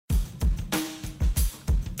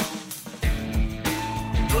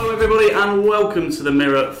Everybody, and welcome to the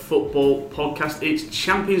Mirror Football Podcast. It's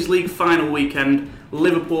Champions League final weekend.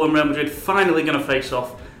 Liverpool and Real Madrid finally going to face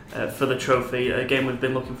off for the trophy, a game we've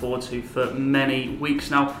been looking forward to for many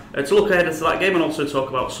weeks now. To look ahead to that game and also talk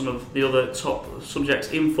about some of the other top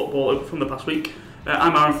subjects in football from the past week,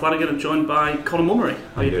 I'm Aaron Flanagan and joined by Conor Mummery.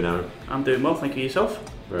 How are you doing, Aaron? I'm doing well, thank you. Yourself?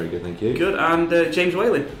 Very good, thank you. Good, and James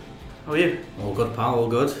Whalen. How are you? All good, pal, all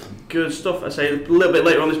good. Good stuff. I say a little bit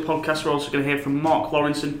later on this podcast we're also going to hear from Mark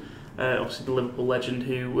Lawrenson, obviously the Liverpool legend,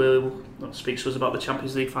 who will speak to us about the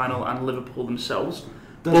Champions League final and Liverpool themselves.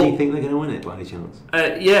 Does he think they're going to win it by any chance?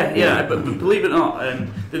 Yeah. But believe it or not,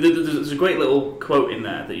 there's a great little quote in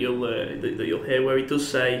there that you'll hear where he does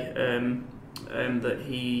say that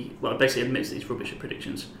he basically admits that he's rubbish at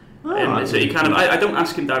predictions. So he kind of I don't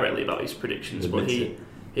ask him directly about his predictions, but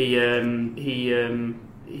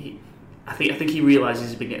I think he realises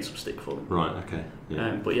he's been getting some stick for them. Right. Okay.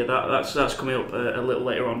 Yeah. But yeah, that's coming up a little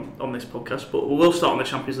later on this podcast. But we'll start on the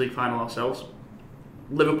Champions League final ourselves.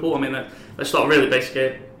 Liverpool. I mean, let's start really basic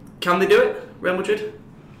here. Can they do it, Real Madrid?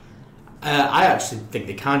 I actually think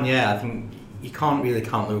they can. Yeah, I think you can't really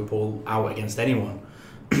count Liverpool out against anyone.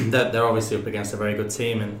 They're obviously up against a very good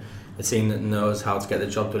team and a team that knows how to get the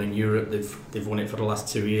job done in Europe. They've won it for the last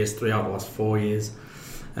 2 years, 3 out of the last 4 years.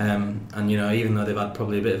 And even though they've had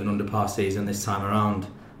probably a bit of an under-par season this time around,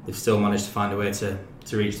 they've still managed to find a way to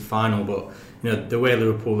reach the final. But the way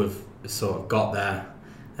Liverpool have sort of got there,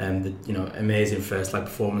 amazing first leg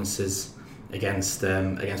performances against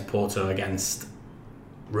Porto, against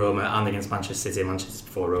Roma, and against Manchester City. Manchester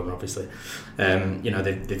before Roma, obviously.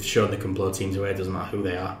 They've shown they can blow teams away. It doesn't matter who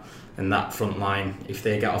they are. And that front line, if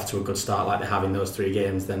they get off to a good start like they have in those 3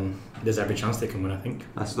 games, then there's every chance they can win, I think.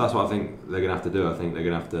 That's what I think they're going to have to do. I think they're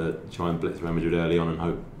going to have to try and blitz Real Madrid early on and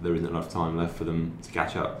hope there isn't enough time left for them to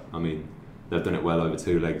catch up. I mean, they've done it well over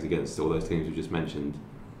 2 legs against all those teams we just mentioned,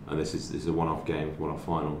 and this is a one-off game, one-off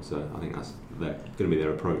final. So I think that's going to be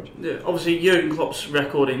their approach. Yeah, obviously, Jurgen Klopp's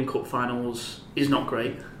record in cup finals is not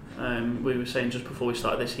great. We were saying just before we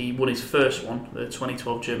started this, he won his first one, the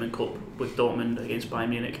 2012 German Cup with Dortmund against Bayern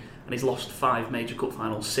Munich, and he's lost 5 major cup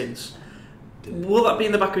finals since. Will that be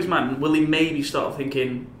in the back of his mind? Will he maybe start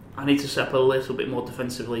thinking, I need to set up a little bit more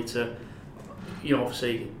defensively to,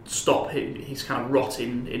 obviously stop his kind of rot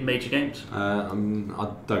in major games?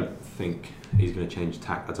 I don't think he's going to change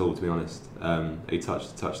tack at all, to be honest. He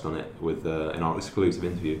touched on it with in our exclusive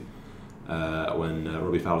interview when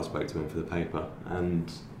Robbie Fowler spoke to him for the paper,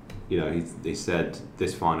 and he said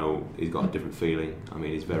this final he's got a different feeling. I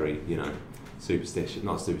mean, he's very superstitious,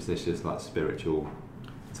 not superstitious, like spiritual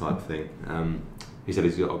type thing. He said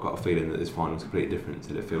he's got a feeling that this final is completely different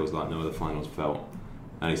till it feels like no other finals felt.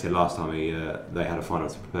 And he said last time they had a final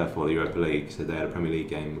to prepare for, the Europa League, he said they had a Premier League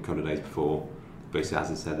game a couple of days before, but he said,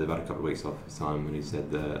 as I said, they've had a couple of weeks off this time, and he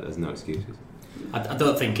said there's no excuses. I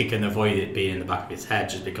don't think he can avoid it being in the back of his head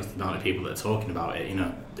just because the amount of people that are talking about it.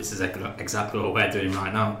 This is exactly what we're doing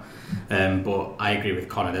right now. But I agree with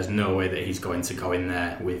Conor. There's no way that he's going to go in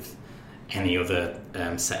there with any other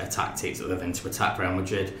set of tactics other than to attack Real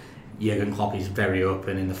Madrid. Jurgen Klopp is very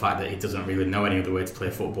open in the fact that he doesn't really know any other way to play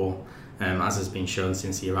football, as has been shown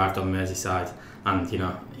since he arrived on Merseyside. And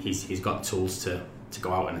he's got tools to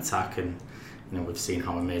go out and attack. And we've seen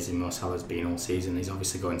how amazing Mo Salah's been all season. He's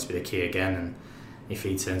obviously going to be the key again. And if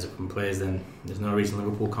he turns up and plays, then there's no reason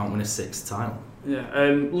Liverpool can't win a 6th title.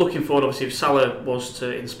 Yeah, looking forward, obviously, if Salah was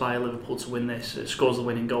to inspire Liverpool to win this, scores the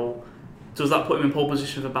winning goal, does that put him in pole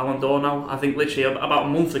position for Ballon d'Or now? I think literally about a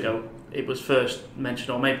month ago it was first mentioned,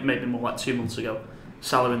 or maybe more like 2 months ago,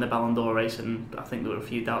 Salah in the Ballon d'Or race, and I think there were a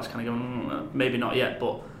few doubts kind of going, maybe not yet,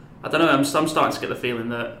 but I don't know, I'm starting to get the feeling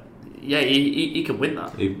that he can win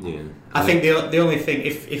that. Yeah. I think the only thing,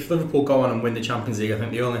 if Liverpool go on and win the Champions League, I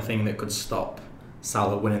think the only thing that could stop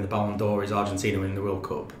Salah winning the Ballon d'Or is Argentina winning the World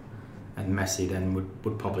Cup, and Messi then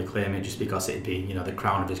would probably claim it just because it'd be the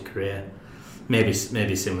crown of his career. Maybe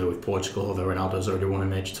similar with Portugal, although Ronaldo's already won a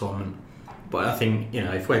major tournament. But I think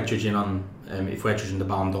if we're judging the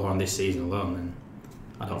Ballon d'Or on this season alone, then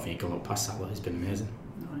I don't think you can look past Salah. He's been amazing.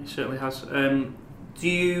 No, he certainly has. Do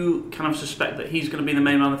you kind of suspect that he's going to be the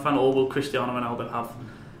main man of the final, or will Cristiano Ronaldo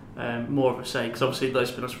have more of a say? Because obviously,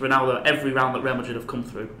 let's be honest, Ronaldo, every round that Real Madrid have come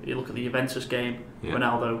through, you look at the Juventus game,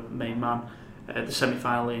 Ronaldo, main man. The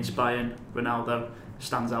semi-final against Bayern, Ronaldo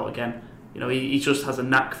stands out again. He just has a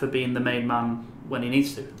knack for being the main man when he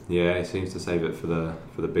needs to. Yeah, he seems to save it for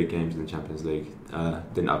the big games in the Champions League.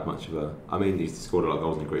 Didn't have much of a... I mean, he scored a lot of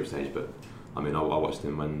goals in the group stage, but I watched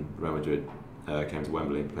him when Real Madrid came to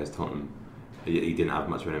Wembley and plays Tottenham. He didn't have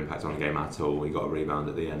much of an impact on the game at all. He got a rebound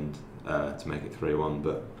at the end to make it 3-1,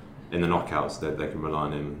 but in the knockouts they can rely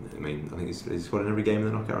on him. I mean, I think he's scored in every game in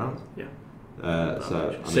the knockout round. Yeah.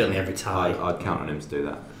 Certainly every tie. I'd count on him to do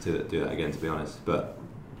that again, to be honest. But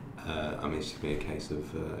I mean, it's just going to be a case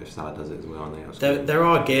of if Salah does it as well. There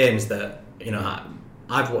are games that, you know,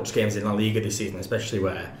 I've watched games in La Liga this season, especially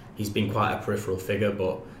where he's been quite a peripheral figure,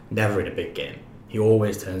 but never in a big game. He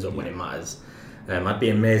always turns up when it matters. I'd be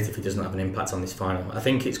amazed if he doesn't have an impact on this final. I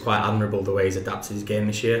think it's quite admirable the way he's adapted his game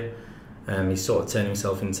this year. He's sort of turned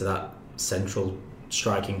himself into that central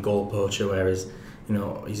striking goal poacher, whereas, you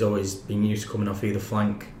know, he's always been used to coming off either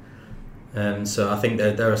flank. So I think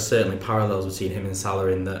there are certainly parallels between him and Salah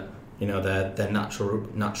in that, you know, they're natural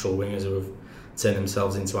wingers who have turned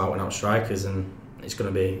themselves into out and out strikers, and it's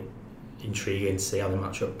going to be intriguing to see how they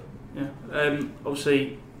match up. Yeah,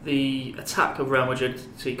 obviously the attack of Real Madrid,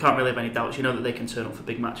 so you can't really have any doubts. You know that they can turn up for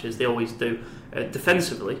big matches. They always do.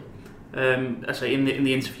 Defensively, I say in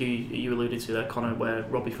the interview you alluded to there, Connor, where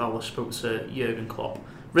Robbie Fowler spoke to Jurgen Klopp,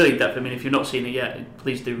 really in depth. I mean, if you've not seen it yet,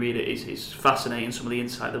 please do read it. It's fascinating, some of the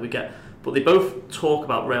insight that we get. But they both talk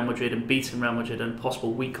about Real Madrid and beating Real Madrid and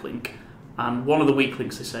possible weak link. And one of the weak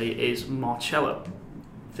links they say is Marcelo,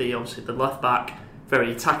 obviously the left back,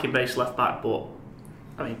 very attacking based left back, but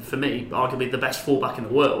I mean, for me, arguably the best fullback in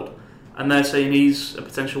the world. And they're saying he's a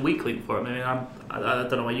potential weak link for him. I mean, I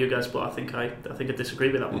don't know about you guys, but I think I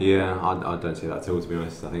disagree with that one. Yeah, I don't see that at all, to be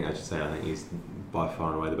honest. I think he's by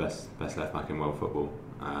far and away the best left back in world football.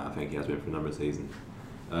 I think he has been for a number of seasons.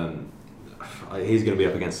 He's going to be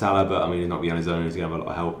up against Salah, but I mean, he's not going to be on his own. He's going to have a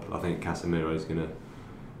lot of help. I think Casemiro is going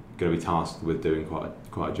to be tasked with doing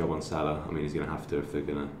quite a job on Salah. I mean, he's going to have to if they're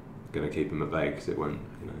going to keep him at bay, because it won't.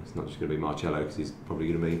 You know, it's not just going to be Marcelo, because he's probably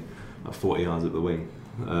going to be at 40 yards at the wing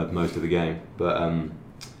most of the game. But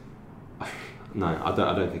no, I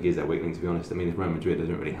don't think he's their weak link, to be honest. I mean, if Real Madrid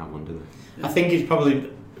doesn't really have one, do they? I think it's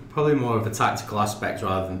probably more of a tactical aspect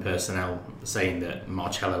rather than personnel, saying that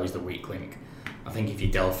Marcelo is the weak link. I think if you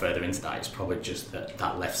delve further into that, it's probably just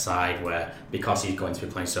that left side where, because he's going to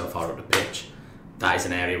be playing so far up the pitch, that is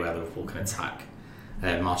an area where Liverpool can attack.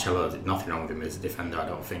 Marcelo, nothing wrong with him as a defender, I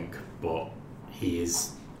don't think, but he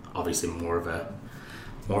is obviously more of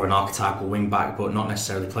an archetypal wing back, but not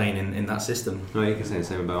necessarily playing in that system. No, you can say the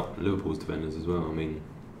same about Liverpool's defenders as well. I mean,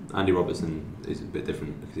 Andy Robertson is a bit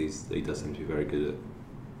different because he does seem to be very good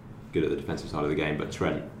at the defensive side of the game, but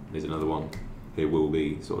Trent is another one who will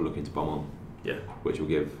be sort of looking to bomb on. Yeah. Which will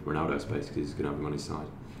give Ronaldo space because he's going to have him on his side.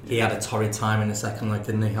 He had a torrid time in the second leg,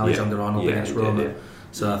 didn't he? Alexander Arnold against Roma. Yeah.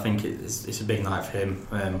 So I think it's a big night for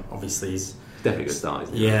him. Obviously, he's definitely a good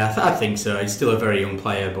start. Yeah, I think so. He's still a very young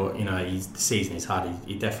player, but you know, the season he's had,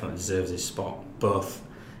 he definitely deserves his spot, both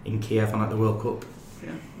in Kiev and at the World Cup.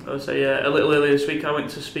 Yeah, I would say a little earlier this week I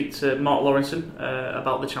went to speak to Mark Lawrenson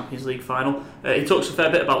about the Champions League final. He talks a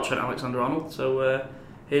fair bit about Trent Alexander-Arnold, so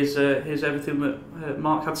here's everything that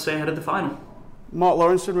Mark had to say ahead of the final. Mark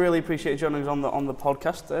Lawrenson, really appreciate you joining us on the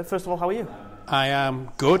podcast. First of all, how are you? I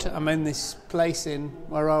am good. I'm in this place in,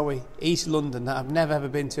 where are we? East London, that I've never ever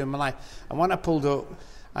been to in my life. And when I pulled up,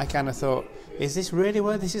 I kind of thought, is this really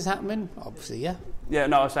where this is happening? Obviously, yeah. Yeah,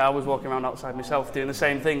 no, I was walking around outside myself doing the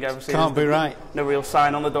same thing. Obviously, can't be right. No real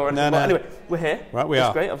sign on the door. No. Anyway, we're here. Right, we It's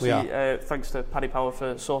are. great. Obviously, thanks to Paddy Power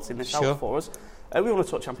for sorting this out for us. We want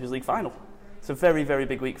to talk Champions League final. It's a very, very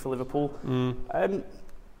big week for Liverpool.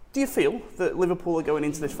 Do you feel that Liverpool are going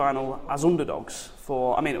into this final as underdogs?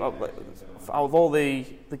 Out of all the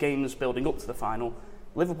games building up to the final,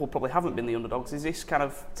 Liverpool probably haven't been the underdogs. Is this kind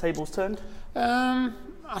of tables turned?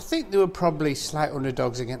 I think they were probably slight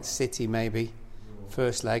underdogs against City, maybe,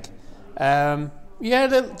 first leg.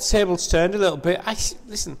 The tables turned a little bit.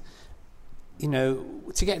 Listen, you know,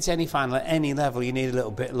 to get to any final at any level, you need a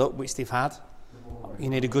little bit of luck, which they've had. You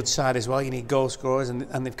need a good side as well. You need goal scorers,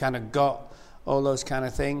 and they've kind of got all those kind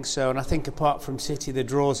of things. So, and I think apart from City, the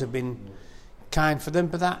draws have been kind for them,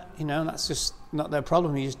 but that's just not their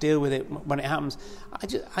problem. You just deal with it when it happens.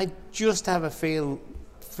 I just have a feeling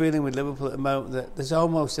with Liverpool at the moment that there's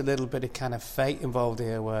almost a little bit of kind of fate involved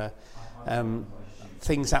here, where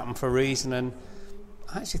things happen for a reason, and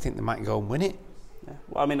I actually think they might go and win it. Yeah.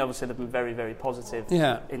 Well, I mean, obviously they've been very, very positive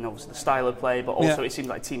in obviously the style of play, but also it seems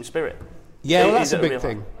like team spirit. Yeah, well, that's a big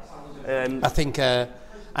thing. I think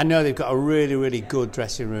I know they've got a really, really good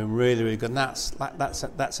dressing room, really, really good. And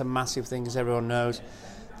that's a massive thing, as everyone knows.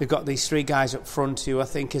 They've got these three guys up front who I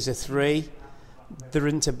think is a three. They're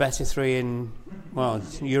into better three in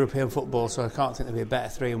European football, so I can't think there'll be a better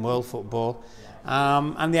three in world football.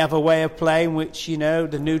 And they have a way of playing which, you know,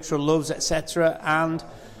 the neutral loves, etc. And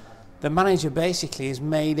the manager basically has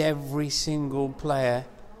made every single player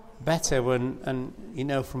better, and you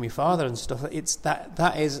know from your father and stuff. It's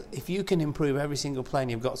that is, if you can improve every single play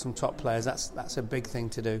and you've got some top players, that's a big thing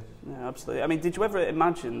to do. Yeah, absolutely. I mean, did you ever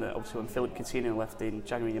imagine that, obviously when Philippe Coutinho left in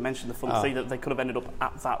January, you mentioned the front three, that they could have ended up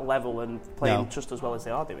at that level and playing just as well as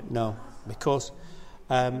they are doing? No, because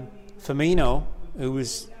Firmino, who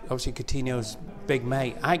was obviously Coutinho's big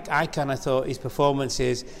mate, I kind of thought his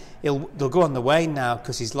performances, they'll go on the wane now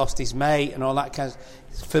because he's lost his mate and all that kind of.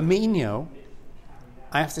 Firmino,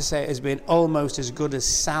 I have to say, has been almost as good as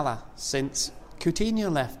Salah since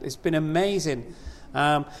Coutinho left. It's been amazing.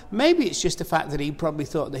 Maybe it's just the fact that he probably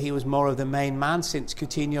thought that he was more of the main man since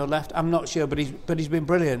Coutinho left. I'm not sure, but he's been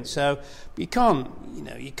brilliant. So you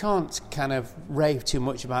can't kind of rave too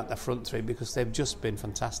much about the front three because they've just been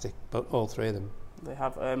fantastic. But all three of them. They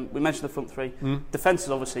have. We mentioned the front three. Defence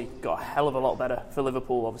has obviously got a hell of a lot better for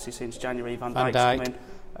Liverpool, obviously, since January. Van Dijk's come in.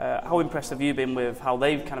 How impressed have you been with how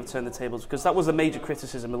they've kind of turned the tables? Because that was a major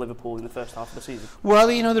criticism of Liverpool in the first half of the season. Well,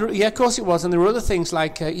 of course it was. And there were other things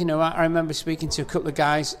like, I remember speaking to a couple of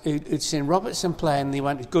guys who'd seen Robertson play and they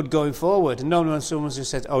went, good going forward. And normally when someone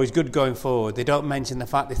just says, he's good going forward, they don't mention the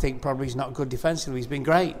fact they think probably he's not good defensively. He's been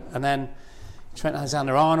great. And then Trent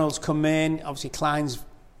Alexander-Arnold's come in. Obviously, Klein's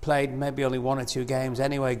played maybe only 1 or 2 games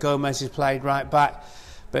anyway. Gomez has played right back.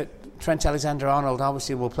 But Trent Alexander-Arnold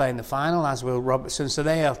obviously will play in the final, as will Robertson. So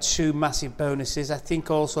they are 2 massive bonuses. I think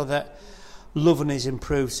also that Lovren has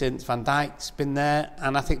improved since Van Dijk's been there.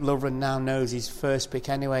 And I think Lovren now knows his first pick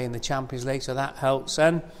anyway in the Champions League, so that helps.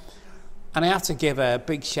 And I have to give a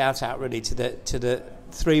big shout out really to the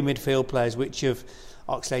 3 midfield players, which have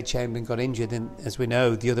Oxlade-Chamberlain got injured, as we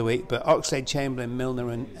know, the other week. But Oxlade-Chamberlain, Milner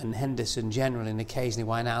and Henderson generally, and occasionally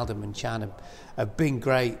Wijnaldum and Can have been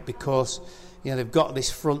great because they've got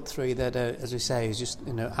this front three that, as we say, is just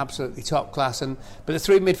absolutely top class. But the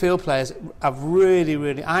 3 midfield players have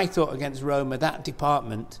really, I thought against Roma that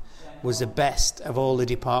department was the best of all the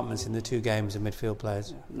departments in the 2 games of midfield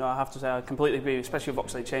players. No, I have to say I completely agree, especially with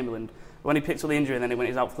Oxlade-Chamberlain. When he picked up the injury and then when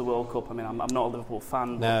he's out for the World Cup, I mean, I'm not a Liverpool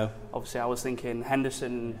fan. No. Obviously, I was thinking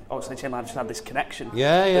Henderson, Oxlade-Chamberlain just had this connection.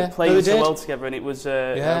 Yeah. They played so well together, and it was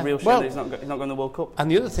a real shame that he's not going to the World Cup.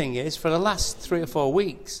 And the other thing is, for the last 3 or 4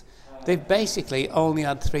 weeks, they've basically only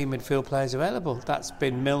had 3 midfield players available. That's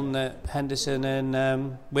been Milner, Henderson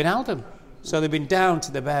and Wijnaldum. So they've been down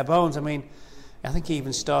to the bare bones. I mean, I think he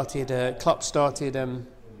even Klopp started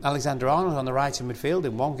Alexander-Arnold on the right in midfield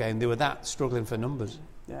in one game. They were that struggling for numbers.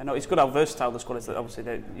 Yeah, no, it's good how versatile the squad is. That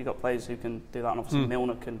obviously you've got players who can do that, and obviously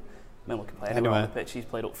Milner can play anywhere on the pitch. He's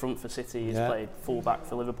played up front for City. He's played full back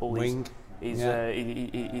for Liverpool. Wing. He's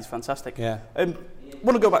fantastic. Yeah. I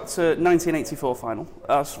want to go back to 1984 final.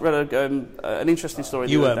 I read an interesting story.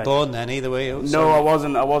 You weren't born then either, were you? No, I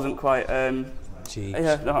wasn't quite. Jeez.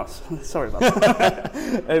 Yeah, no, sorry about that.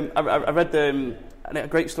 I read a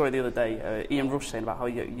great story the other day. Ian Rush saying about how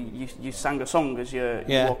you sang a song as you're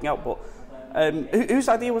walking out, but. Whose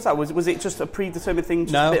idea was that? Was it just a predetermined thing,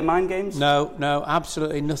 just a bit of mind games? No,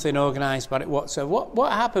 absolutely nothing organised about it whatsoever.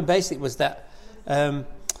 What happened basically was that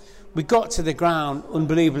we got to the ground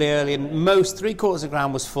unbelievably early, and 3/4 of the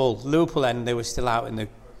ground was full. Liverpool end, they were still out in the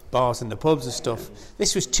bars and the pubs and stuff.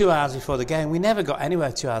 This was 2 hours before the game. We never got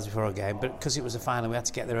anywhere 2 hours before a game, but because it was a final, we had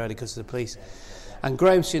to get there early because of the police. And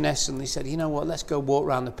Graham Souness suddenly said, you know what, let's go walk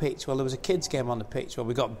around the pitch. Well, there was a kids' game on the pitch where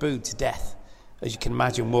we got booed to death, as you can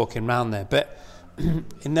imagine, walking around there. But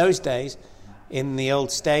in those days, in the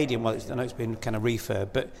old stadium, I know it's been kind of refurb,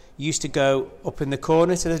 but you used to go up in the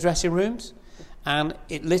corner to the dressing rooms, and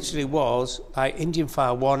it literally was like Indian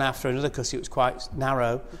file, one after another, because it was quite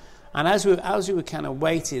narrow. And as we were kind of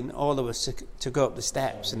waiting, all of us to go up the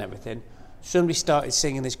steps and everything, somebody started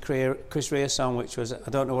singing this Chris Rea song, which was, I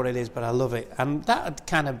don't know what it is, but I love it. And that had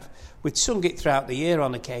kind of, we'd sung it throughout the year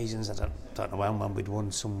on occasions. I don't know when we'd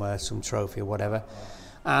won somewhere, some trophy or whatever.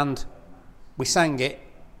 And we sang it,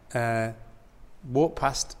 walked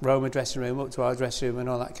past Roma dressing room, up to our dressing room and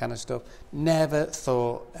all that kind of stuff. Never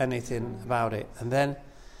thought anything about it. And then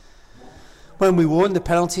when we won the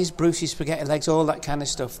penalties, Brucey's spaghetti legs, all that kind of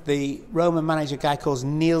stuff, the Roman manager, a guy called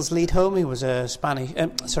Niels Lidholm, he was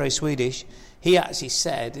Swedish, he actually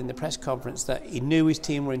said in the press conference that he knew his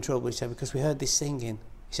team were in trouble. He said, because we heard this singing.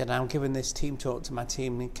 He said, I'm giving this team talk to my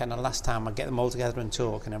team kind of last time. I get them all together and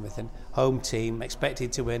talk and everything. Home team,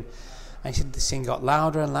 expected to win. And he said the sing got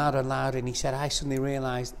louder and louder and louder. And he said, I suddenly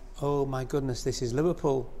realised, oh my goodness, this is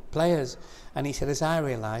Liverpool. players. And he said, as I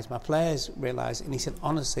realised, my players realised, and he said,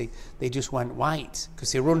 honestly, they just went white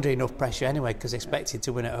because they were under enough pressure anyway because they expected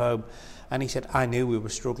to win at home. And he said, I knew we were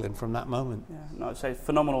struggling from that moment. Yeah, no, I'd say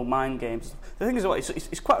phenomenal mind games. The thing is,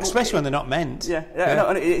 it's quite... Especially when they're not meant. Yeah. No,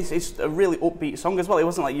 and it's a really upbeat song as well. It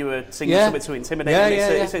wasn't like you were singing something to intimidate.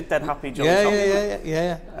 It's a dead happy jolly song.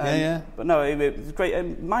 Yeah. But no, it's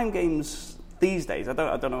great. Mind games these days, I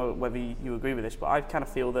don't know whether you agree with this, but I kind of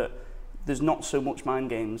feel that there's not so much mind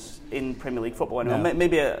games in Premier League football anymore. No.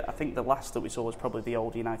 Maybe I think the last that we saw was probably the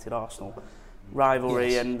old United-Arsenal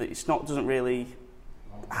rivalry, and doesn't really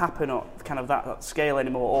happen at kind of that scale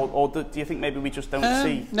anymore. Or do you think maybe we just don't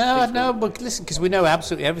see? No, but listen, because we know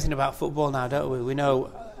absolutely everything about football now, don't we? We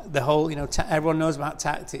know the whole, everyone knows about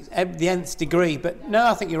tactics, the nth degree. But no,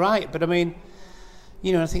 I think you're right. But I mean,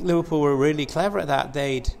 I think Liverpool were really clever at that.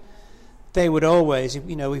 They would always,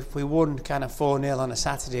 if we won kind of 4-0 on a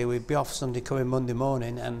Saturday, we'd be off Sunday coming Monday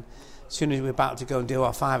morning, and as soon as we were about to go and do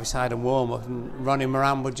our five-a-side and warm-up, and Ronnie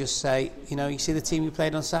Moran would just say, you see the team you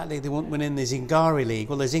played on Saturday, they won't win in the Zingari League.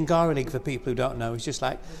 Well, the Zingari League, for people who don't know, is just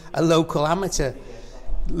like a local amateur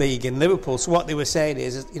league in Liverpool. So what they were saying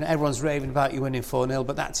is, everyone's raving about you winning 4-0,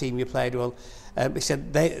 but that team you played, well, they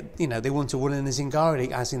said they wouldn't have won in the Zingari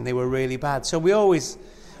League, as in they were really bad. So we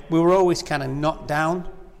were always kind of knocked down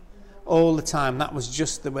all the time. That was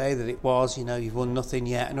just the way that it was. You've won nothing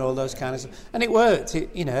yet, and all those kind of stuff, and it worked.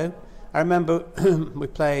 I remember we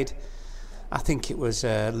played, I think it was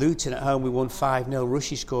Luton at home. We won 5-0.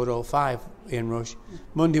 Rushy scored all 5. Ian Rush.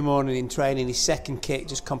 Monday morning in training, his second kick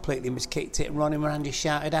just completely miskicked it, and Ronnie Moran just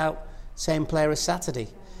shouted out, "Same player as Saturday."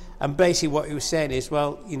 And basically what he was saying is,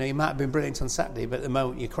 well, you might have been brilliant on Saturday, but at the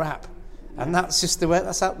moment you're crap. And that's just the way.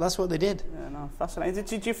 That's what they did. Yeah, no, fascinating.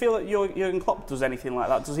 Did you feel that Jurgen Klopp does anything like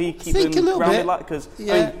that? Does he keep them grounded like? Because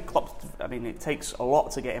Klopp, it takes a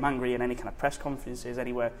lot to get him angry in any kind of press conferences,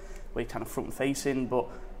 anywhere where he's kind of front facing. But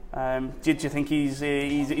did you think he's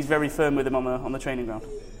very firm with him on the training ground?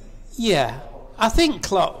 Yeah, I think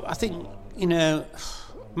Klopp.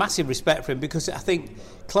 Massive respect for him, because I think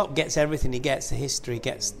Klopp gets everything. He gets the history,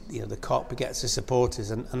 gets the cop, he gets the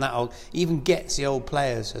supporters, and that all, even gets the old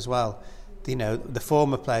players as well. The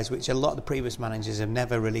former players, which a lot of the previous managers have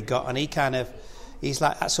never really got, and he's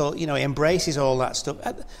like, that's all. He embraces all that stuff.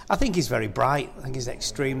 I think he's very bright. I think he's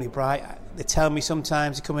extremely bright. They tell me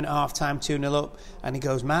sometimes he come in at half time 2-0 up and he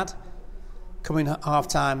goes mad. Coming at half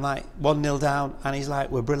time like 1-0 down, and he's like,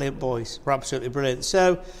 we're brilliant boys, we're absolutely brilliant.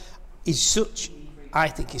 So I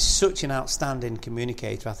think he's such an outstanding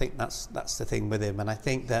communicator. I think that's the thing with him, and I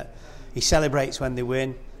think that he celebrates when they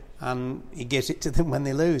win and he gives it to them when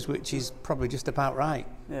they lose, which is probably just about right.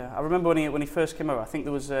 Yeah, I remember when he first came over. I think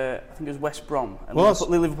it was West Brom, and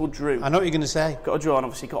Liverpool drew. I know what you're going to say. Got a draw, and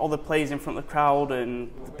obviously got all the players in front of the crowd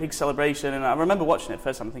and the big celebration. And I remember watching it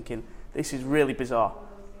first time, thinking, this is really bizarre.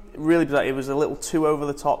 Really bizarre. It was a little too over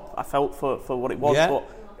the top, I felt, for what it was, but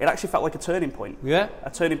it actually felt like a turning point. Yeah.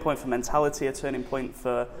 A turning point for mentality, a turning point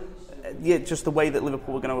for just the way that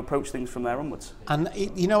Liverpool were going to approach things from there onwards. And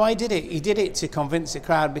I did it. He did it to convince the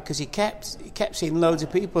crowd, because he kept seeing loads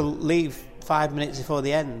of people leave 5 minutes before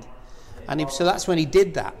the end, and so that's when he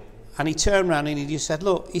did that. And he turned around and he just said,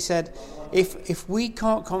 "Look," he said, "if we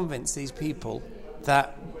can't convince these people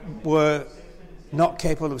that we're not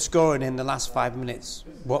capable of scoring in the last 5 minutes,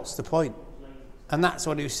 what's the point?" And that's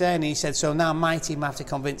what he was saying. He said, so now my team have to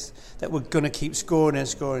convince that we're going to keep scoring and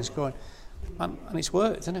scoring and scoring. And it's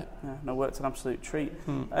worked, hasn't it? Yeah, no, worked an absolute treat.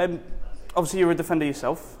 Obviously, you're a defender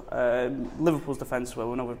yourself. Liverpool's defence, well,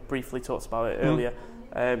 we know we've briefly talked about it earlier.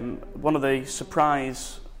 One of the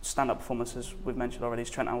surprise stand-up performances we've mentioned already is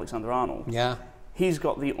Trent Alexander-Arnold. Yeah. He's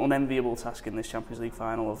got the unenviable task in this Champions League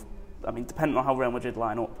final of, depending on how Real Madrid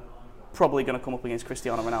line up, probably going to come up against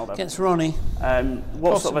Cristiano Ronaldo. Against Ronnie.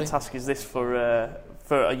 What sort of a task is this for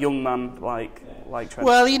a young man like Trent?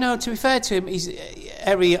 Well, to be fair to him,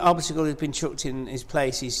 every obstacle has been chucked in his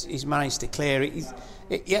place. He's managed to clear it.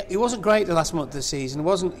 He wasn't great the last month of the season. It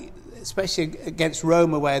wasn't, especially against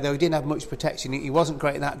Roma, where though he didn't have much protection. He wasn't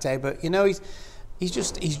great that day, but he's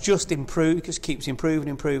just improved. He just keeps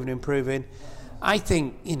improving. I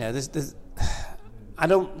think there's I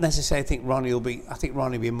don't necessarily think Ronnie will be. I think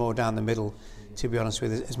Ronnie will be more down the middle, to be honest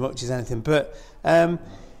with you, as much as anything. But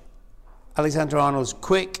Alexander-Arnold's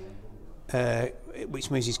quick, which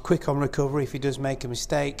means he's quick on recovery if he does make a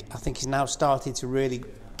mistake. I think he's now started to really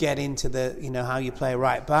get into the how you play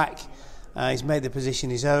right back. He's made the position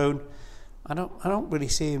his own. I don't really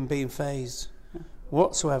see him being phased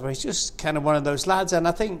whatsoever. He's just kind of one of those lads, and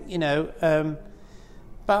I think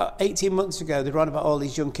about 18 months ago, they were on about all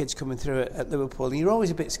these young kids coming through at Liverpool, and you're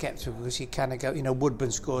always a bit sceptical because you kind of go, Woodburn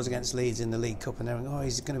scores against Leeds in the League Cup, and they're like, oh,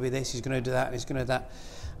 he's going to be this, he's going to do that, and he's going to do that.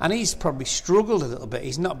 And he's probably struggled a little bit.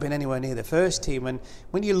 He's not been anywhere near the first team, and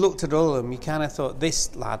when you looked at all of them, you kind of thought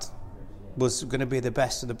this lad was going to be the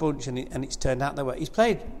best of the bunch, and it's turned out that way. He's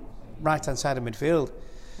played right-hand side of midfield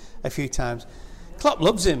a few times. Klopp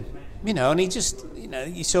loves him. And he just,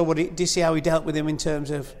 you saw did you see how he dealt with him in terms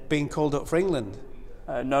of being called up for England?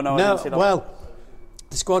 No, I didn't see that. Well,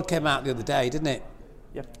 the squad came out the other day, didn't it?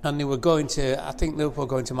 Yep. And they were going to, I think Liverpool were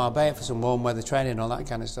going to Marbella for some warm weather training and all that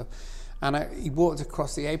kind of stuff. And he walked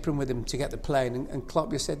across the apron with him to get the plane, and Klopp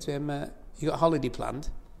just said to him, you got a holiday planned?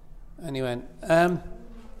 And he went,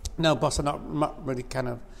 no, boss, I'm not really kind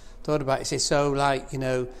of thought about it. He said,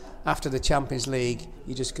 so, after the Champions League,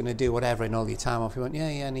 you're just going to do whatever in all your time off? He went, yeah,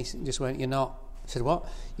 and he just went, you're not. I said, what?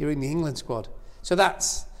 You're in the England squad. So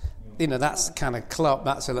that's kind of Klopp.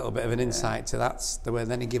 That's a little bit of an insight to that's the way.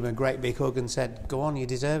 Then he gave him a great big hug and said, go on, you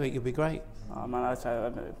deserve it, you'll be great. Oh man, it's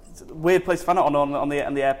a weird place to find out on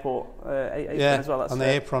the airport apron as well. That's, on the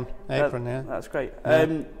apron, yeah. That's great.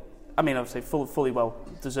 Yeah. Obviously, fully well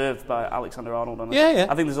deserved by Alexander Arnold. Yeah.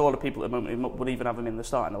 I think there's a lot of people at the moment who would even have him in the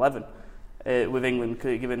starting 11 with England,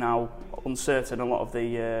 given how uncertain a lot of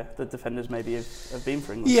the defenders maybe have been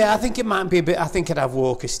for England. Yeah, I think it might be a bit. I think I'd have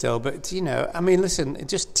Walker still, but listen,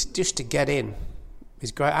 just to get in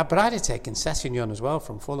is great. But I'd have taken Sessegnon as well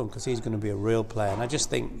from Fulham because he's going to be a real player, and I just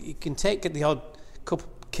think you can take the odd couple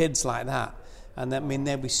of kids like that. And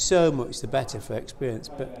they'll be so much the better for experience.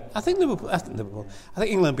 But I think Liverpool. I think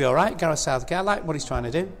England will be all right. Gareth Southgate, I like what he's trying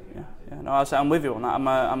to do. Yeah. No, I'm with you on that.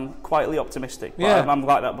 I'm quietly optimistic. But yeah. I'm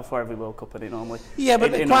like that before every World Cup, normally. Yeah,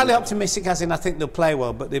 but quietly optimistic as in I think they'll play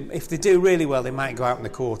well. But if they do really well, they might go out in the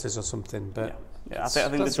quarters or something. But I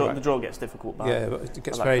think the draw gets difficult. It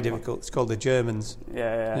gets very difficult. It's called the Germans.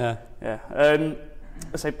 Yeah. I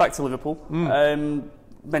say back to Liverpool.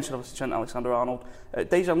 Mentioned obviously Trent Alexander-Arnold.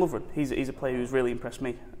 Dejan Lovren, he's a player who's really impressed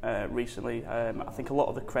me recently. I think a lot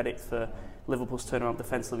of the credit for Liverpool's turnaround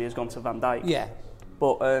defensively has gone to Van Dijk. Yeah.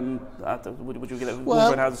 But would you give it?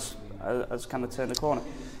 Lovren has kind of turned the corner.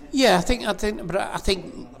 Yeah, I think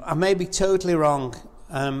I may be totally wrong,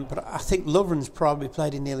 but I think Lovren's probably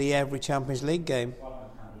played in nearly every Champions League game,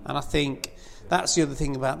 and I think that's the other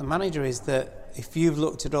thing about the manager is that. If you've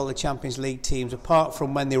looked at all the Champions League teams, apart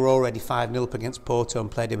from when they were already 5-0 up against Porto and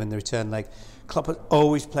played him in the return leg, Klopp has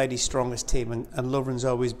always played his strongest team, and Lovren's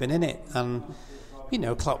always been in it. And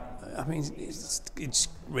Klopp, it's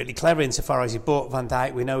really clever insofar as he bought Van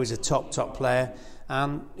Dijk. We know he's a top player,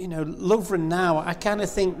 and Lovren now. I kind of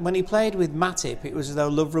think when he played with Matip, it was as though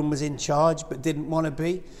Lovren was in charge but didn't want to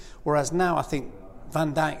be. Whereas now, I think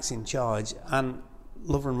Van Dijk's in charge, and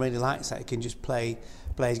Lovren really likes that. He can just play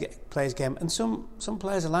his game, and some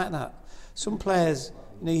players are like that. Some players,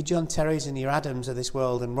 your John Terrys and your Adams of this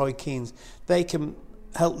world and Roy Keanes, they can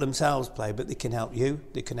help themselves play, but they can help you,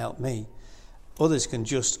 they can help me. Others can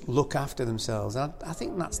just look after themselves. I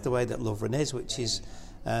think that's the way that Lovren is, which is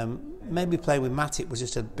maybe playing with Matip was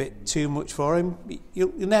just a bit too much for him.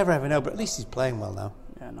 You'll never ever know, but at least he's playing well now.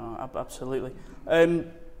 Yeah, no, absolutely.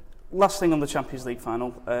 Last thing on the Champions League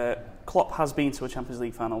final, Klopp has been to a Champions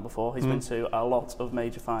League final before. He's been to a lot of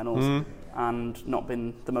major finals and not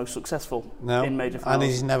been the most successful in major finals.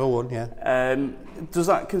 And he's never won, yeah. Does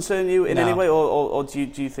that concern you in any way, or do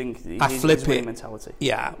you think he's winning mentality?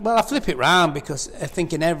 Yeah, well, I flip it round because I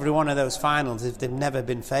think in every one of those finals, they've never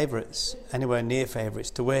been favourites, anywhere near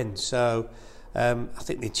favourites to win. So I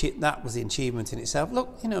think that was the achievement in itself.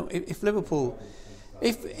 Look, if Liverpool,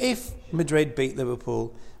 if Madrid beat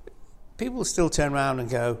Liverpool, people still turn around and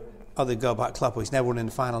go, oh, they go back Klopp, he's never won in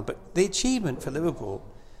the final. But the achievement for Liverpool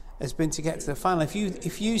has been to get to the final.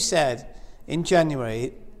 If you said in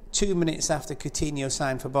January, 2 minutes after Coutinho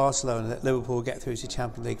signed for Barcelona, that Liverpool would get through to the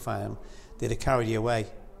Champions League final, they'd have carried you away.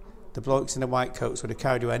 The blokes in the white coats would have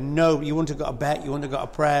carried you away. No, you wouldn't have got a bet, you wouldn't have got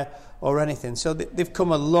a prayer or anything. So they've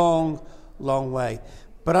come a long, long way.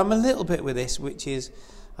 But I'm a little bit with this, which is,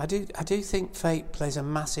 I do think fate plays a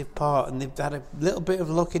massive part, and they've had a little bit of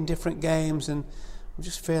luck in different games, and I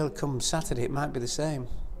just feel come Saturday it might be the same.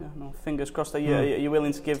 Yeah, no, fingers crossed. Are you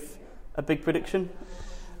willing to give a big prediction?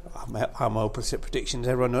 I'm open to predictions.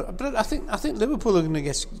 Everyone, but I think Liverpool are going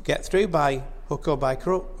to get through by hook or by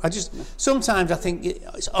crook. Sometimes I think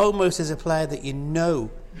it's almost as a player that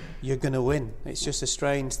you're going to win. It's just a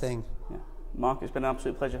strange thing. Yeah. Mark, it's been an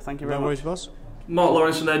absolute pleasure. Thank you very much. No worries, boss. Mark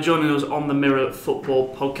Lawrenson there joining us on the Mirror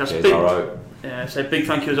Football Podcast. All right. So big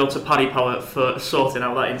thank you as well to Paddy Power for sorting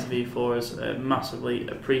out that interview for us. Massively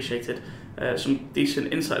appreciated. Some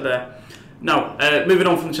decent insight there. Now, moving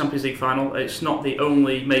on from the Champions League final, it's not the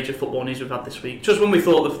only major football news we've had this week. Just when we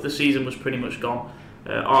thought the season was pretty much gone,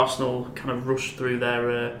 Arsenal kind of rushed through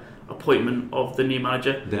their appointment of the new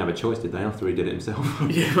manager. They didn't have a choice, did they, after he did it himself?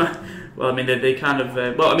 Yeah, well, I mean, they kind of...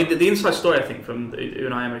 the inside story, I think, from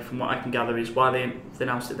Unai Emery, from what I can gather, is why they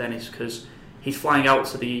announced it then is because he's flying out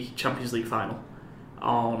to the Champions League final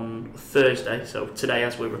on Thursday, so today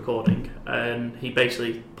as we're recording, and he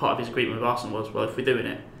basically, part of his agreement with Arsenal was, well, if we're doing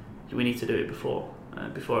it, we need to do it before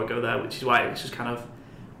I go there, which is why it just kind of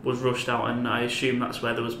was rushed out, and I assume that's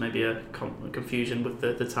where there was maybe a confusion with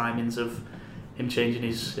the timings of him changing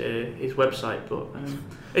his website. But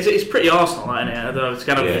it's pretty Arsenal, isn't it? I don't know, it's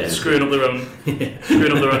kind of screwing up their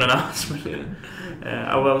own announcement. Yeah.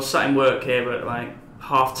 I was sat in work here at like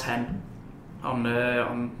 10:30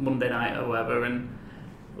 on Monday night or whatever, and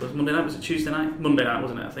it was Monday night. Was it Tuesday night? Monday night,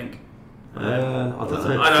 wasn't it? I think. I don't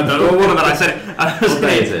know. I don't know. One of them. I said it. What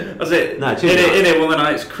day is it? Was it? No, Tuesday. In it, one of the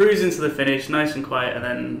nights, cruising to the finish, nice and quiet, and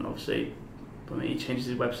then obviously, he changes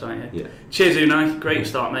his website. Yeah. Cheers, Unai. Great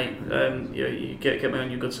start, mate. You get me on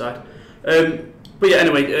your good side. But yeah,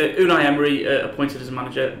 anyway, Unai Emery appointed as a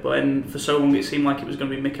manager, but then for so long it seemed like it was going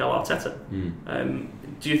to be Mikel Arteta.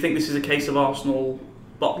 Do you think this is a case of Arsenal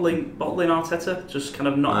bottling Arteta, just kind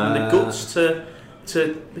of not having the guts to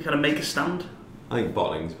kind of make a stand? I think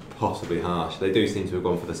bottling's possibly harsh. They do seem to have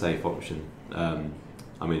gone for the safe option. I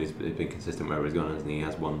mean, he's been consistent wherever he's gone, hasn't he? He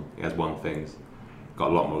has won things,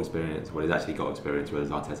 got a lot more experience. Well, he's actually got experience, whereas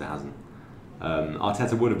Arteta hasn't.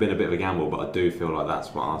 Arteta would have been a bit of a gamble, but I do feel like that's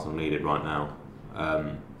what Arsenal needed right now.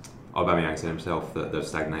 Aubameyang said himself that they've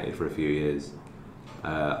stagnated for a few years.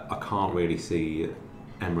 I can't really see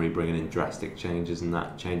Emery bringing in drastic changes and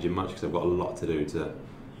that changing much, because they've got a lot to do to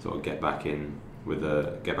sort of get back in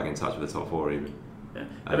touch with the top four even. Yeah.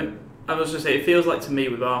 I mean, I was going to say, it feels like to me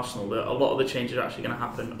with Arsenal that a lot of the changes are actually going to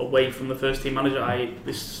happen away from the first team manager.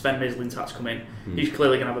 This Sven Mislintat's come in. He's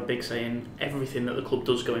clearly going to have a big say in everything that the club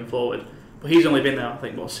does going forward. But he's only been there, I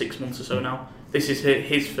think, 6 months or so now. This is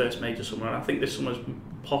his first major summer, and I think this summer's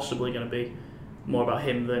possibly going to be more about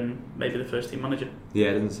him than maybe the first team manager. Yeah,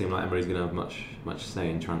 it doesn't seem like Emery's going to have much say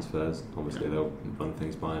in transfers. Obviously, they'll run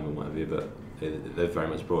things by him and whatever, but they've very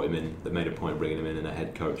much brought him in. They've made a point of bringing him in a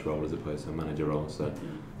head coach role as opposed to a manager role. So,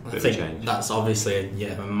 I think that's obviously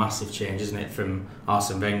a massive change, isn't it, from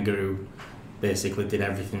Arsene Wenger, who basically did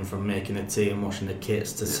everything from making a team, washing the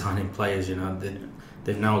kits, to signing players. You know,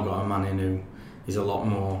 they've now got a man in who is a lot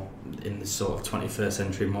more in the sort of 21st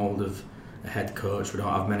century mould of a head coach. We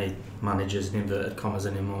don't have many managers in inverted commas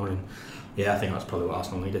anymore, and I think that's probably what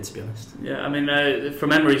Arsenal needed, to be honest. Yeah, I mean,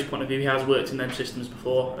 from Emery's point of view, he has worked in them systems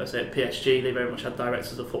before. As at PSG, they very much had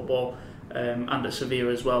directors of football, and at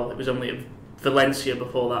Sevilla as well. It was only at Valencia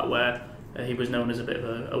before that where he was known as a bit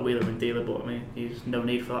of a wheeler and dealer, but I mean, he's no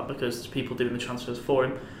need for that because there's people doing the transfers for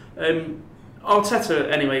him.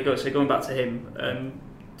 Arteta, anyway, going back to him,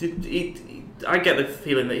 I get the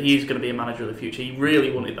feeling that he's going to be a manager of the future. He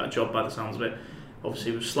really wanted that job by the sounds of it.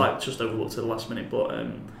 Obviously, it was just overlooked at the last minute, but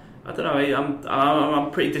I don't know.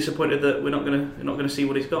 I'm pretty disappointed that we're not going to see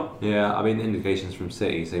what he's got. Yeah, I mean, indications from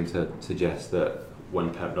City seem to suggest that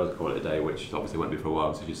when Pep does call it a day, which obviously won't be for a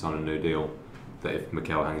while, so just sign a new deal, that if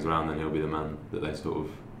Mikel hangs around, then he'll be the man that they sort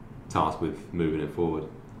of tasked with moving it forward.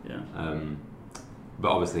 Yeah. But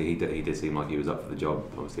obviously, he did seem like he was up for the job.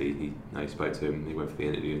 Obviously, he spoke to him, he went for the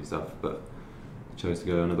interview and stuff, but chose to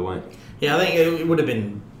go another way. Yeah, I think it would have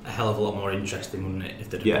been a hell of a lot more interesting, wouldn't it, if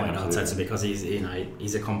they'd appointed Arteta, because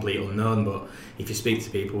he's a complete unknown. But if you speak to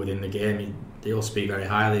people within the game, they all speak very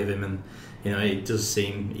highly of him, and he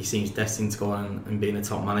seems destined to go on and being a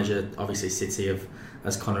top manager. Obviously, City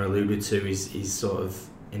as Connor alluded to, he's sort of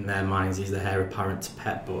in their minds he's the heir apparent to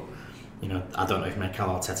Pep, but I don't know if Mikel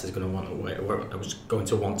Arteta is going to want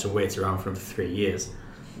to wait around for him for 3 years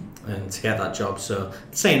and to get that job. So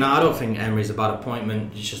saying that, I don't think Emery's a bad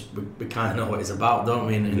appointment. It's just we kind of know what he's about, don't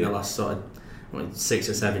we? In the last sort of 6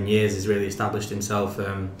 or 7 years, he's really established himself.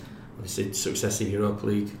 Obviously, successive Europa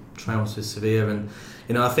League triumphs with Sevilla,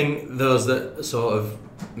 and I think those that sort of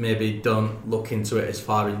maybe don't look into it as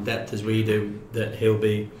far in depth as we do, that he'll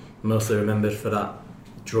be mostly remembered for that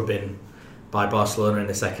drubbing by Barcelona in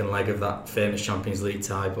the second leg of that famous Champions League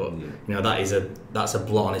tie. But that's a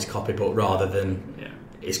blot on his copybook rather than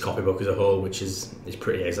his copybook as a whole, which is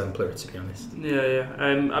pretty exemplary, to be honest.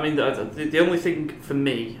 I mean, the only thing for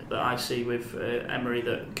me that I see with Emery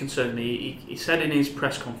that concerned me, he said in his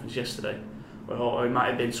press conference yesterday, or it might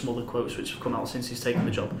have been some other quotes which have come out since he's taken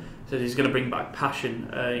the job, said he's going to bring back passion,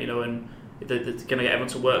 and they're going to get everyone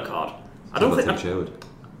to work hard. I don't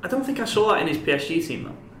think I saw that in his PSG team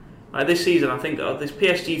though. Like this season, I think this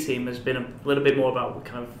PSG team has been a little bit more about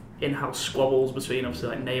kind of in-house squabbles between obviously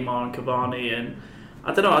like Neymar and Cavani, and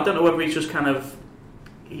I don't know whether he's just kind of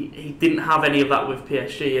he didn't have any of that with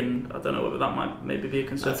PSG, and I don't know whether that might maybe be a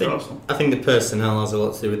concern for Arsenal. I think the personnel has a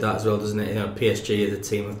lot to do with that as well, doesn't it? You know, PSG is a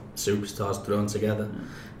team of superstars thrown together.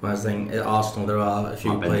 Whereas I think at Arsenal there are a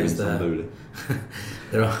few players there.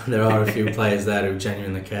 there are a few players there who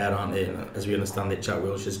genuinely care, aren't they? And as we understand it, Jack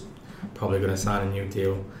Wilshere's probably going to sign a new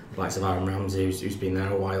deal. The likes of Aaron Ramsey, who's been there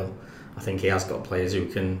a while. I think he has got players who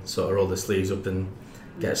can sort of roll their sleeves up and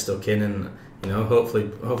get stuck in, and hopefully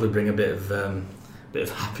bring a bit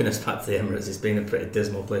of happiness back to the Emirates. It's been a pretty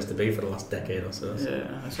dismal place to be for the last decade or so.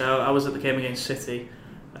 Yeah, so I was at the game against City,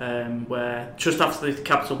 where just after the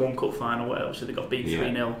Capital One Cup final, where obviously they got beat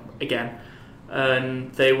 3-0 again,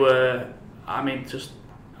 and they were, I'll be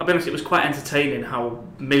honest, it was quite entertaining how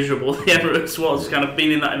miserable the Emirates was, kind of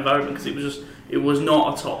being in that environment, because it was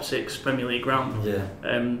not a top 6 Premier League ground.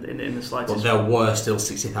 In the slightest. But there were still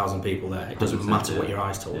 60,000 people there. It doesn't matter what your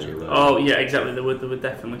eyes told you. Oh yeah, exactly. There were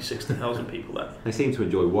definitely 60,000 people there. They seem to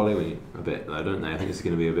enjoy wallowing a bit, though, don't they? I think it's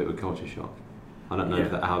going to be a bit of a culture shock. I don't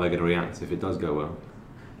know how they're going to react if it does go well.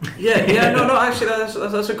 No. Actually,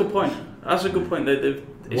 that's a good point. That's a good point.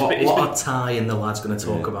 What are Ty and the lads going to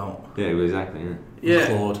talk about? Yeah, exactly. Yeah.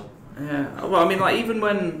 Claude. Yeah. Well, I mean, like even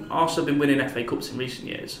when Arsenal have been winning FA Cups in recent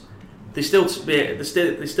years, they still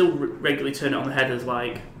regularly turn it on the head as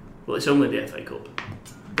like, well, it's only the FA Cup.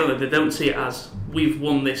 They don't see it as we've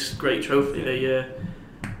won this great trophy. I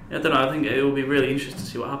don't know. I think it will be really interesting to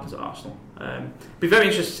see what happens at Arsenal. Be very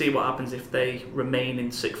interesting to see what happens if they remain in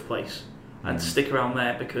 6th place and stick around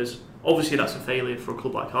there, because obviously that's a failure for a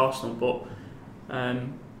club like Arsenal. But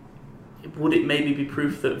would it maybe be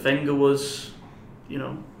proof that Wenger was,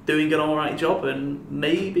 doing an all right job, and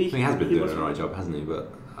maybe he has been doing an all right job, hasn't he?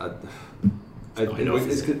 But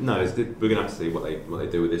it's good. No, it's good. We're going to have to see what they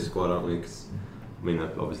do with this squad, aren't we? Because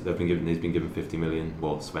obviously he's been given 50 million.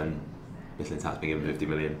 Well, Sven Mislintat's been given 50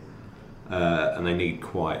 million, and they need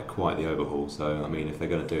quite the overhaul. So if they're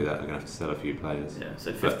going to do that, they're going to have to sell a few players. Yeah,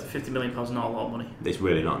 so 50 million pounds is not a lot of money. It's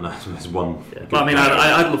really not. No, it's one. Yeah. But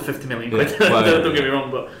I'd love 50 million quid. Yeah. Well, don't get me wrong,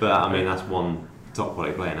 but that's one top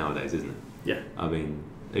quality player nowadays, isn't it? Yeah.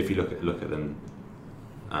 If you look at them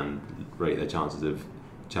and rate their chances of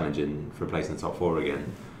challenging for a place in the top 4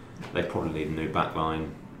 again, they probably need a new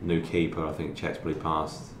backline, new keeper. I think Czech's probably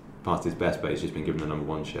past his best, but he's just been given the number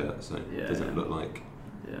 1 shirt, so it doesn't look like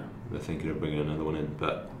they're thinking of bringing another one in.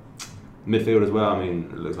 But midfield as well,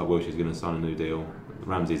 it looks like Wilshere's going to sign a new deal.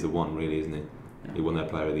 Ramsey's the one, really, isn't he? Yeah. He won their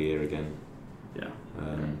Player of the Year again. Yeah.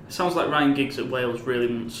 It sounds like Ryan Giggs at Wales really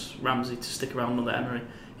wants Ramsey to stick around under Emery.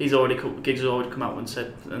 Giggs has already come out and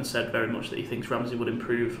said very much that he thinks Ramsey would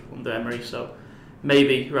improve under Emery. So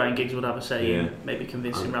maybe Ryan Giggs would have a say in maybe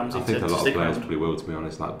convincing Ramsey to stick around. I think a lot of players probably will, to be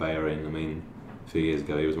honest, like Bellerin. A few years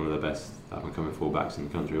ago he was one of the best up-and-coming full-backs in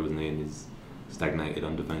the country, wasn't he? And he's stagnated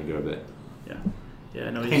under Wenger a bit. I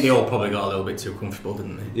think they all probably got a little bit too comfortable,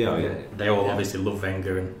 didn't they? Yeah. They all obviously love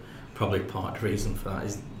Wenger, and probably part of the reason for that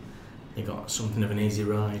is he got something of an easy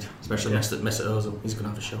ride, especially Mesut Ozil. He's going to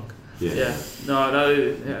have a shock. I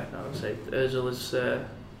would say Ozil is.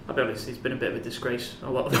 I'll be honest, he's been a bit of a disgrace a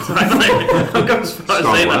lot of the time. I've gone as far as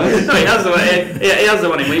saying that. No, he has the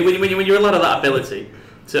one. When you're a lad of that ability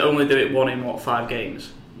to only do it 1 in 5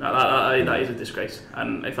 games, that is a disgrace.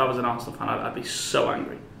 And if I was an Arsenal fan, I'd be so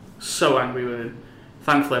angry with him.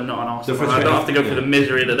 Thankfully, I'm not an Arsenal fan. I don't have to go through the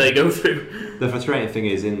misery that they go through. The frustrating thing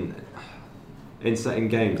is in certain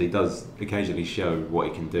games he does occasionally show what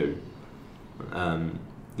he can do. And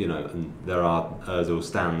there are Ozil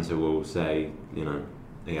stands who will say,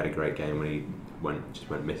 he had a great game when he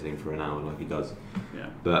went missing for an hour like he does. Yeah.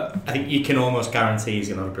 But I think you can almost guarantee he's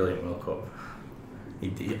going to have a brilliant World Cup.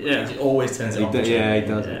 He always turns it on. He does. Yeah.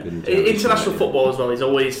 International football as well is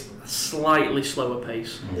always a slightly slower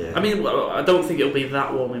pace. Yeah. I don't think it'll be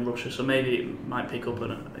that warm in Russia, so maybe it might pick up a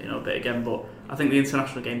bit again. But I think the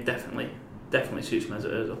international game definitely suits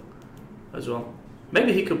Mesut Ozil as well.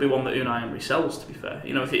 Maybe he could be one that Unai Emery sells. To be fair,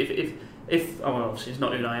 if obviously it's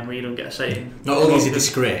not Unai Emery, you don't get a say in. Not only is he a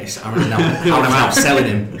disgrace, I'm now selling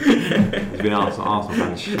him. There's been Arsenal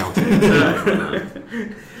fans shouting.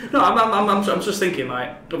 No, I'm just thinking,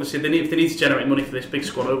 like, obviously they need to generate money for this big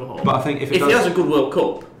squad overhaul. But I think if he has a good World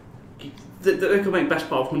Cup, they could make best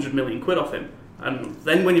part of 100 million quid off him, and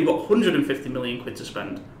then when you've got 150 million quid to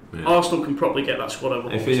spend, Arsenal can probably get that squad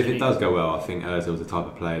overhaul. If it does go well, I think Ozil's the type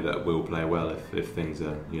of player that will play well if things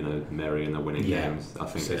are merry and they're winning games. I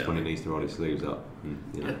think that's when he needs to roll his sleeves up.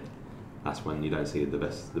 And, that's when you don't see the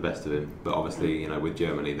best of him. But obviously, with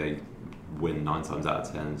Germany they win 9 times out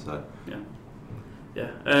of 10. So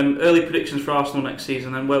Yeah. Early predictions for Arsenal next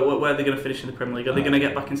season. Then where are they going to finish in the Premier League? Are they going to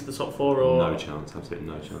get back into the top 4 or no chance? Absolutely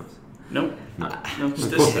no chance. No. No. Of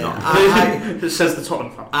course they're not. It says the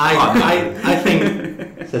Tottenham fan. I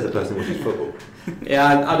think. Says the person who watches football.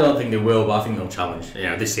 Yeah, I don't think they will, but I think they'll challenge.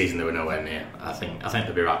 This season they were nowhere near. I think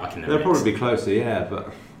they'll be right back in the They'll mix. probably be closer, yeah,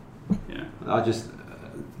 but Yeah. I just,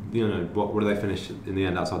 what do they finish in the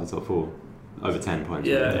end outside the top 4? Over 10 points.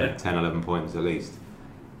 Yeah. 10, 11 points at least.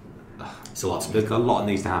 It's a lot. There's a lot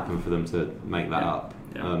needs to happen for them to make that up,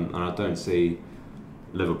 Yeah. and I don't see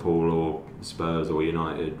Liverpool or Spurs or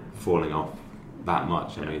United falling off that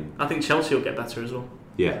much. I mean, I think Chelsea will get better as well.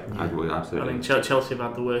 yeah. Absolutely. I think Chelsea have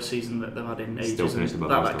had the worst season that they've had in ages. Still finished above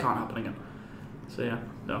that Arsenal. can't happen again. So yeah,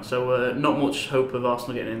 no. So not much hope of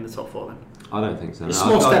Arsenal getting in the top 4 then. I don't think so. It's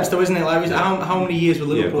small steps though, isn't it? Like how many years were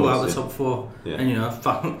Yeah, Liverpool of out of course, the top 4? Yeah.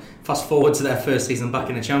 And fast forward to their first season back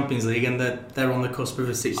in the Champions League, and they're on the cusp of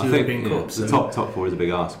a 6 European Cup. The top 4 is a big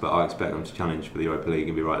ask, but I expect them to challenge for the Europa League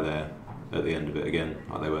and be right there at the end of it again,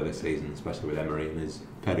 like they were this season, especially with Emery and his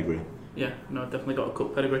pedigree. Yeah, no, definitely got a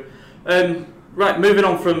cup pedigree. Right, moving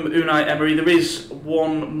on from Unai Emery, there is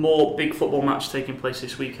one more big football match taking place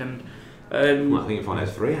this weekend. I think you'll find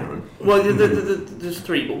there's 3, Aaron. Well, there's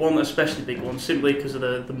 3, but one especially big one, simply because of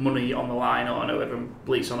the money on the line. I know everyone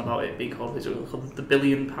bleats on about it being called, is it called the £1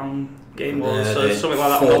 billion game or something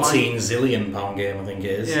like that. 14 zillion pound game, I think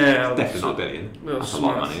it is. Yeah, It's definitely not a billion. Well, That's a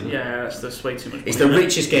lot of money, isn't it? Yeah, that's way too much money. It's the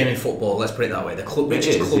richest game in football, let's put it that way. The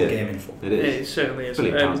richest club game in football. It Yeah, is. it certainly is. £1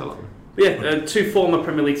 billion a lot. Yeah, 2 former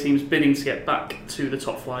Premier League teams bidding to get back to the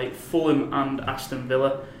top flight, Fulham and Aston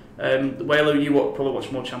Villa. Waylo, you probably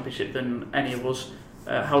watch more Championship than any of us.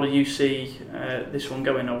 How do you see this one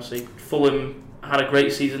going? Obviously, Fulham had a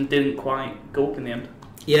great season, didn't quite go up in the end.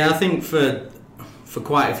 Yeah, I think for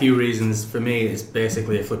quite a few reasons, for me, it's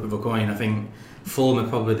basically a flip of a coin. I think Fulham are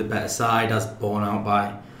probably the better side, as borne out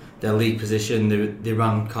by their league position. They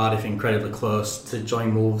ran Cardiff incredibly close to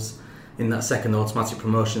join Wolves in that second automatic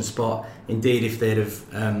promotion spot. Indeed, if they'd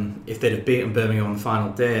have beaten Birmingham on the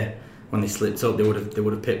final day when they slipped up, they would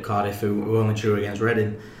have pipped Cardiff, who only drew against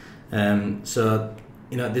Reading. So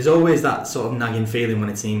there's always that sort of nagging feeling when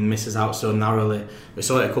a team misses out so narrowly. We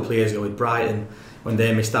saw it a couple of years ago with Brighton when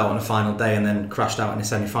they missed out on the final day and then crashed out in the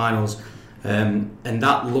semi-finals. And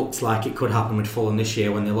that looked like it could happen with Fulham this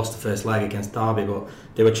year when they lost the first leg against Derby, but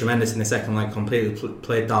they were tremendous in the second leg, completely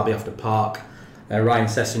played Derby off the park. Ryan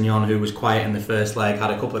Sessegnon, who was quiet in the first leg,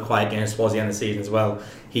 had a couple of quiet games towards the end of the season as well.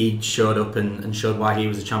 He showed up and showed why he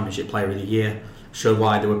was a Championship Player of the Year, showed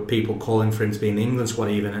why there were people calling for him to be in the England squad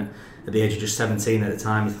even at the age of just 17 at the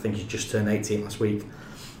time. I think he just turned 18 last week.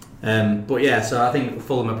 But yeah, so I think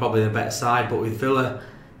Fulham are probably the better side, but with Villa,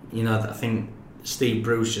 I think Steve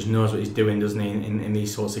Bruce just knows what he's doing, doesn't he, in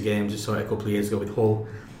these sorts of games. We saw it a couple of years ago with Hull.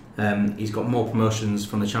 He's got more promotions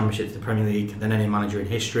from the Championship to the Premier League than any manager in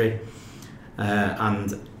history.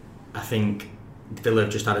 And I think Villa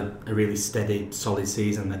have just had a really steady, solid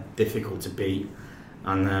season. They're difficult to beat,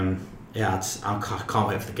 and I can't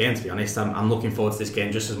wait for the game, to be honest. I'm looking forward to this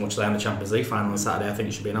game just as much as I am the Champions League final on Saturday. I think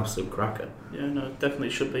it should be an absolute cracker. Yeah, no,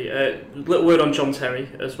 definitely should be. Little word on John Terry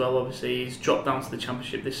as well. Obviously, he's dropped down to the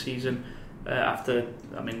Championship this season after.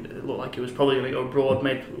 It looked like he was probably going to go abroad.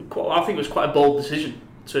 I think it was quite a bold decision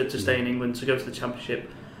to stay in England, to go to the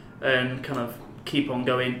Championship and kind of keep on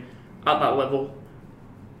going at that level.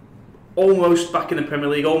 Almost back in the Premier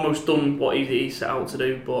League, almost done what he set out to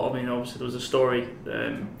do, but obviously there was a story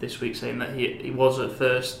this week saying that he was at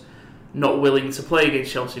first not willing to play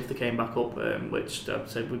against Chelsea if they came back up, which I'd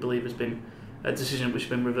say we believe has been a decision which has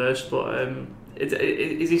been reversed. But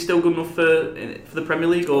is he still good enough for the Premier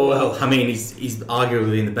League? Or? Well, he's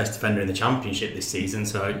arguably the best defender in the Championship this season,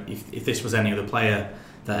 so if this was any other player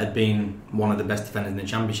that had been one of the best defenders in the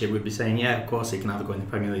Championship, we'd be saying, yeah, of course he can have a go in the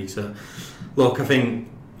Premier League. So, look, I think,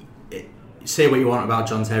 say what you want about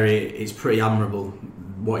John Terry, it's pretty admirable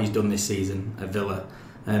what he's done this season at Villa.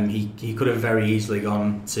 He could have very easily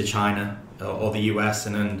gone to China or the US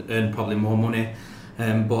and earned probably more money,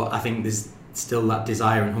 but I think there's still that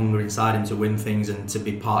desire and hunger inside him to win things and to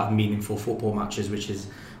be part of meaningful football matches, which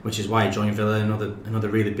is why he joined Villa, another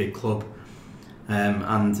really big club.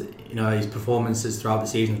 And his performances throughout the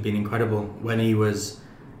season have been incredible. When he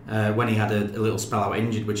had a little spell out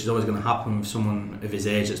injured, which is always going to happen with someone of his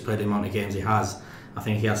age that's played the amount of games he has, I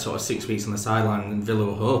think he had sort of 6 weeks on the sideline and Villa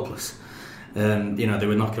were hopeless. They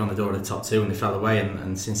were knocking on the door of the top 2 and they fell away,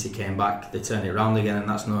 and since he came back they turned it around again, and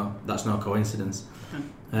that's no coincidence.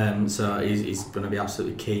 So he's going to be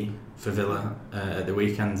absolutely key for Villa at the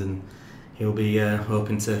weekend, and he'll be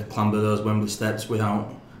hoping to clamber those Wembley steps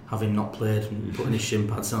without having not played and putting his shin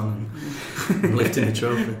pads on and lifting the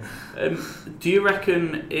trophy. Do you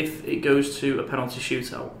reckon if it goes to a penalty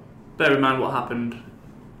shootout, bear in mind what happened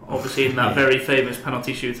obviously in that very famous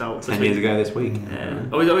penalty shootout 10 years ago this week.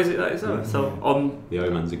 Oh, is it that? Is that? So on the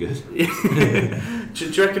Omans are good. do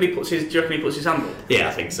you reckon he puts his hand up? Yeah,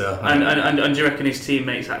 I think so. And do you reckon his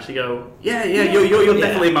teammates actually go, you're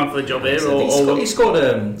definitely a man for the job here? He scored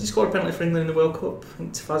a penalty for England in the World Cup, I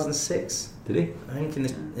think 2006. Did he? I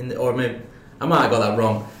think or maybe I might have got that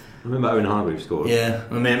wrong. I remember Owen Hargreaves scored. Yeah,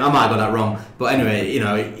 I might have got that wrong. But anyway,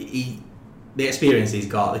 the experience he's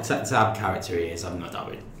got, the type of character he is, I've no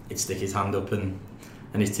doubt he'd stick his hand up and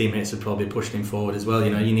his teammates would probably push him forward as well.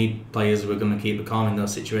 You need players who are going to keep it calm in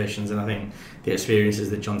those situations, and I think the experiences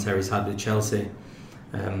that John Terry's had with Chelsea,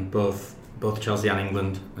 both Chelsea and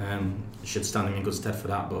England, should stand him in good stead for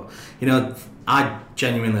that. But I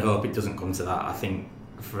genuinely hope it doesn't come to that. I think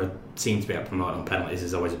for a team to be able to promote on penalties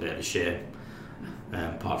is always a bit of a shame.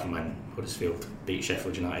 Apart from when Huddersfield beat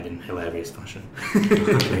Sheffield United in hilarious fashion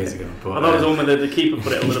years ago. But, that was the one where the keeper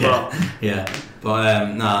put it under the bar. Yeah, but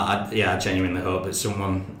I genuinely hope that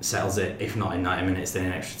someone settles it, if not in 90 minutes, then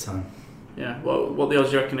in extra time. Yeah, what the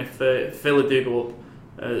odds do you reckon if Villa do go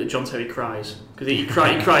up, John Terry cries? Because he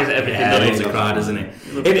cries at everything. Yeah, he loves a cry, doesn't he?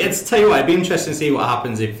 Tell you what, it'd be interesting to see what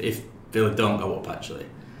happens if Villa don't go up, actually.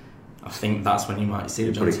 I think that's when you might see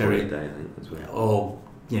John Terry. Day, I think, as well. Oh,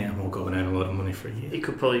 yeah, we'll go and earn a lot of money for a year. He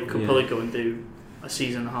could probably go and do a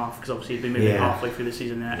season and a half, because obviously he'd be maybe halfway through the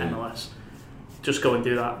season in MLS. Just go and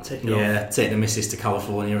do that, take it off. Take the missus to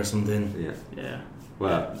California or something. Yeah.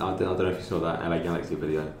 Well, I don't know if you saw that LA Galaxy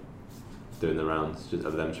video doing the rounds, just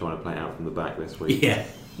of them trying to play it out from the back this week. Yeah.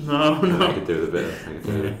 No. They could do with a bit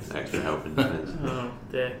of extra help in defence. Oh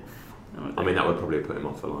dear. I mean, that would probably put him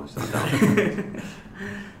off the lifestyle.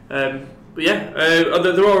 But yeah,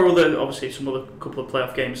 there are obviously some other couple of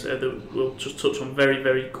playoff games that we'll just touch on very,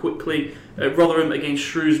 very quickly. Rotherham against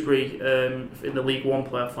Shrewsbury in the League One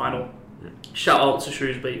playoff final. Shout out to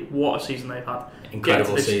Shrewsbury, what a season they've had.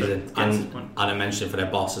 Incredible season. And I mentioned for their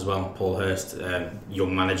boss as well, Paul Hurst,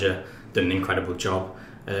 young manager, done an incredible job.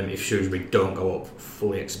 If Shrewsbury don't go up,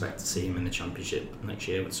 fully expect to see him in the Championship next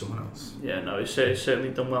year with someone else. Yeah, no, he's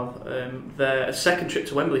certainly done well. Their second trip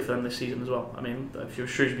to Wembley for them this season as well. I mean, if you're a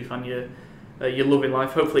Shrewsbury fan, you're loving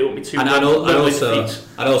life. Hopefully it won't be too and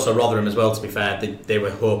also Rotherham as well, to be fair. They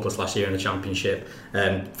were hopeless last year in the Championship.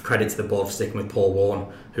 Credit to the board for sticking with Paul Warne,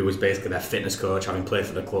 who was basically their fitness coach, having played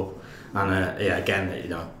for the club. And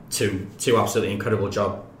again, two absolutely incredible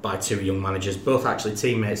job by two young managers, both actually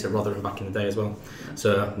teammates at Rotherham back in the day as well.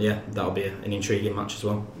 So yeah, that'll be an intriguing match as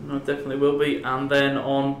well. No, it definitely will be. And then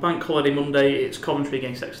on Bank Holiday Monday, it's Coventry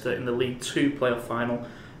against Exeter in the League 2 playoff final.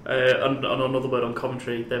 And another word on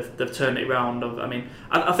Coventry, they've turned it around.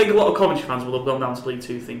 I think a lot of Coventry fans will have gone down to League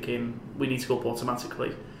 2 thinking we need to go up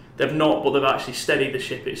automatically. They've not, but they've actually steadied the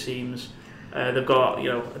ship, it seems. They've got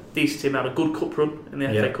a decent team, had a good cup run in the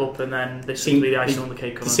FA Cup, and then this seems to be the icing on the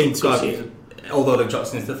cake. Although they've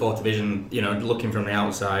dropped into the 4th division, looking from the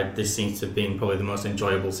outside, this seems to have been probably the most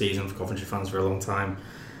enjoyable season for Coventry fans for a long time.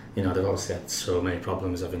 They've obviously had so many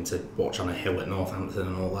problems having to watch on a hill at Northampton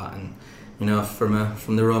and all that, and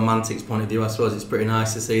from the romantics point of view, I suppose it's pretty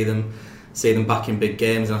nice to see them back in big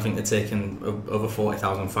games, and I think they're taking over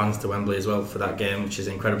 40,000 fans to Wembley as well for that game, which is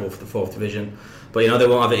incredible for the 4th division. But they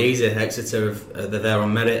won't have it easy. Exeter, they're there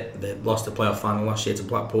on merit. They lost the playoff final last year to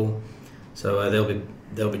Blackpool, so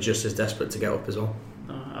they'll be just as desperate to get up as well.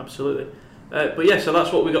 Absolutely. But yeah, so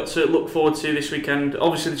that's what we got to look forward to this weekend.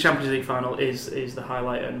 Obviously, the Champions League final is the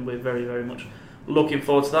highlight, and we're very, very much looking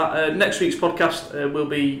forward to that. Next week's podcast will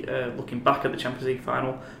be looking back at the Champions League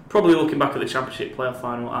final, probably looking back at the Championship playoff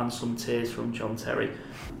final, and some tears from John Terry.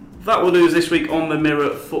 That will do us this week on the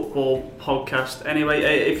Mirror Football Podcast. Anyway,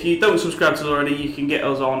 if you don't subscribe to us already, you can get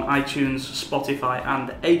us on iTunes, Spotify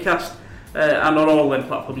and Acast. And on all them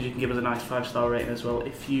platforms you can give us a nice 5-star rating as well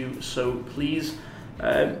if you so please.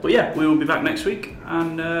 But yeah, we will be back next week,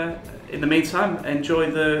 and in the meantime,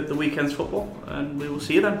 enjoy the weekend's football, and we will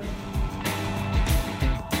see you then.